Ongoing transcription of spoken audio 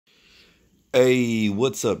Hey,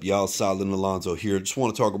 what's up, y'all? Silent Alonzo here. Just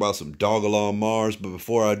want to talk about some Dogelon Mars, but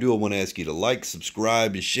before I do, I want to ask you to like,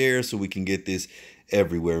 subscribe, and share so we can get this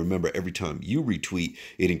everywhere. Remember, every time you retweet,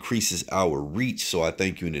 it increases our reach, so I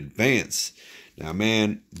thank you in advance. Now,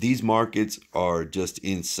 man, these markets are just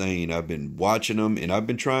insane. I've been watching them, and I've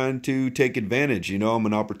been trying to take advantage. You know, I'm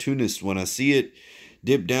an opportunist. When I see it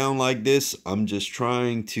dip down like this, I'm just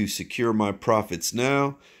trying to secure my profits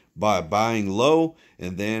now by buying low,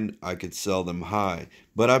 and then I could sell them high.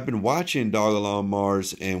 But I've been watching Dogelon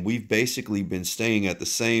Mars, and we've basically been staying at the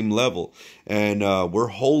same level, and we're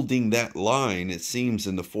holding that line, it seems,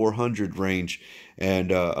 in the 400 range. And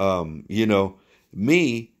you know,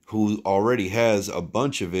 me, who already has a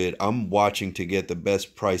bunch of it, I'm watching to get the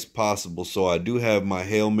best price possible. So I do have my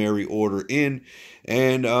Hail Mary order in,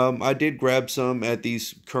 and I did grab some at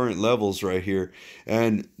these current levels right here.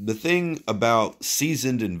 And the thing about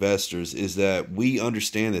seasoned investors is that we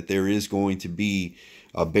understand that there is going to be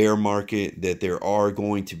a bear market, that there are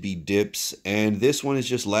going to be dips, and this one is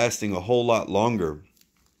just lasting a whole lot longer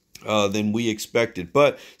than we expected.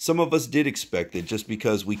 But some of us did expect it just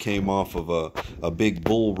because we came off of a big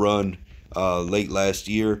bull run late last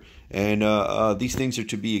year. And these things are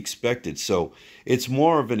to be expected. So it's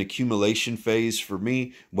more of an accumulation phase for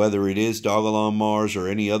me, whether it is Dogelon Mars or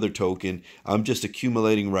any other token. I'm just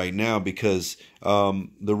accumulating right now because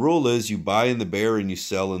the rule is you buy in the bear and you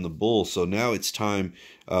sell in the bull. So now it's time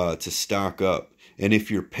to stock up. And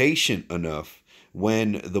if you're patient enough,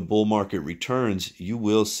 when the bull market returns, you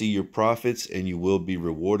will see your profits and you will be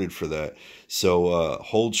rewarded for that. So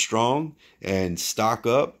hold strong and stock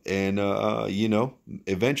up, and you know,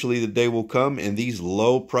 eventually the day will come and these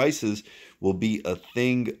low prices will be a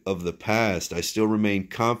thing of the past. I still remain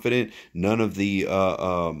confident. None of the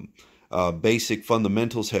basic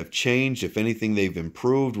fundamentals have changed. If anything, they've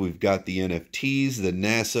improved. We've got the NFTs. The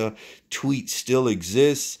NASA tweet still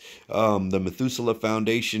exists. The Methuselah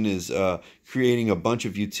Foundation is creating a bunch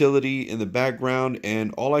of utility in the background.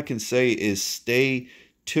 And all I can say is stay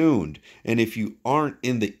tuned. And if you aren't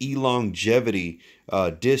in the elongevity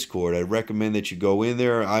Discord, I recommend that you go in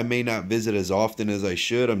there. I may not visit as often as I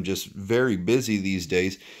should. I'm just very busy these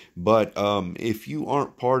days. But if you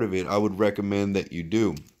aren't part of it, I would recommend that you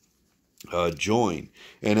do. Join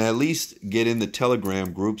and at least get in the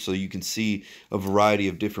Telegram group so you can see a variety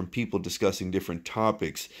of different people discussing different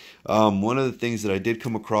topics. One of the things that I did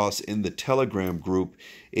come across in the Telegram group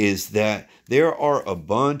is that there are a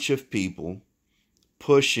bunch of people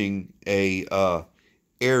pushing a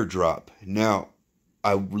airdrop. Now,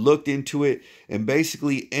 I looked into it, and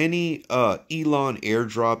basically any Elon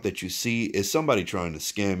airdrop that you see is somebody trying to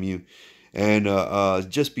scam you. And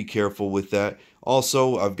just be careful with that.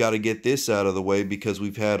 Also, I've got to get this out of the way because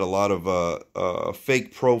we've had a lot of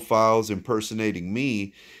fake profiles impersonating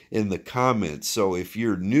me in the comments. So if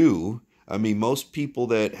you're new, I mean, most people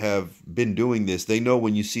that have been doing this, they know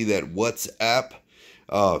when you see that WhatsApp,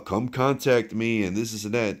 come contact me and this is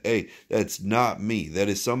and that. Hey, that's not me. That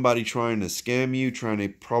is somebody trying to scam you, trying to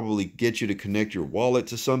probably get you to connect your wallet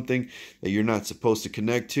to something that you're not supposed to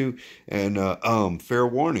connect to. And fair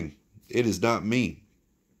warning, it is not me.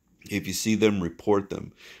 If you see them, report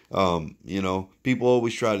them. You know, people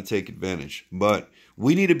always try to take advantage, but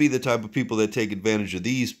we need to be the type of people that take advantage of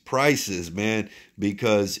these prices, man,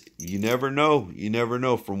 because you never know. You never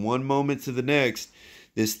know. From one moment to the next,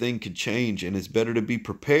 this thing could change, and it's better to be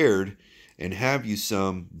prepared and have you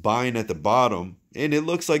some buying at the bottom. And it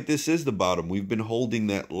looks like this is the bottom. We've been holding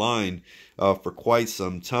that line for quite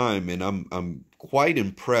some time, and I'm quite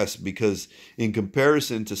impressed because in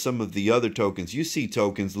comparison to some of the other tokens, you see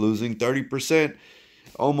tokens losing 30%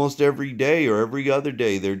 almost every day or every other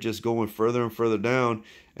day. They're just going further and further down,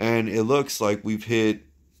 and it looks like we've hit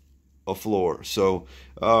a floor. So,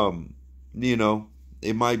 you know,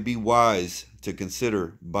 it might be wise to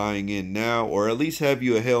consider buying in now, or at least have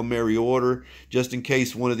you a Hail Mary order just in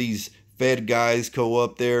case one of these Fed guys go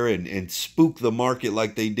up there and spook the market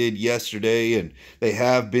like they did yesterday, and they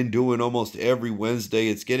have been doing almost every Wednesday.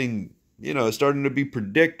 It's getting, you know, it's starting to be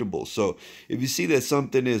predictable. So if you see that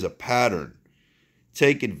something is a pattern,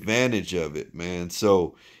 take advantage of it, man.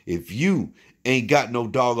 So if you ain't got no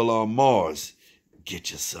Dogelon Mars,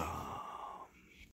 get you some.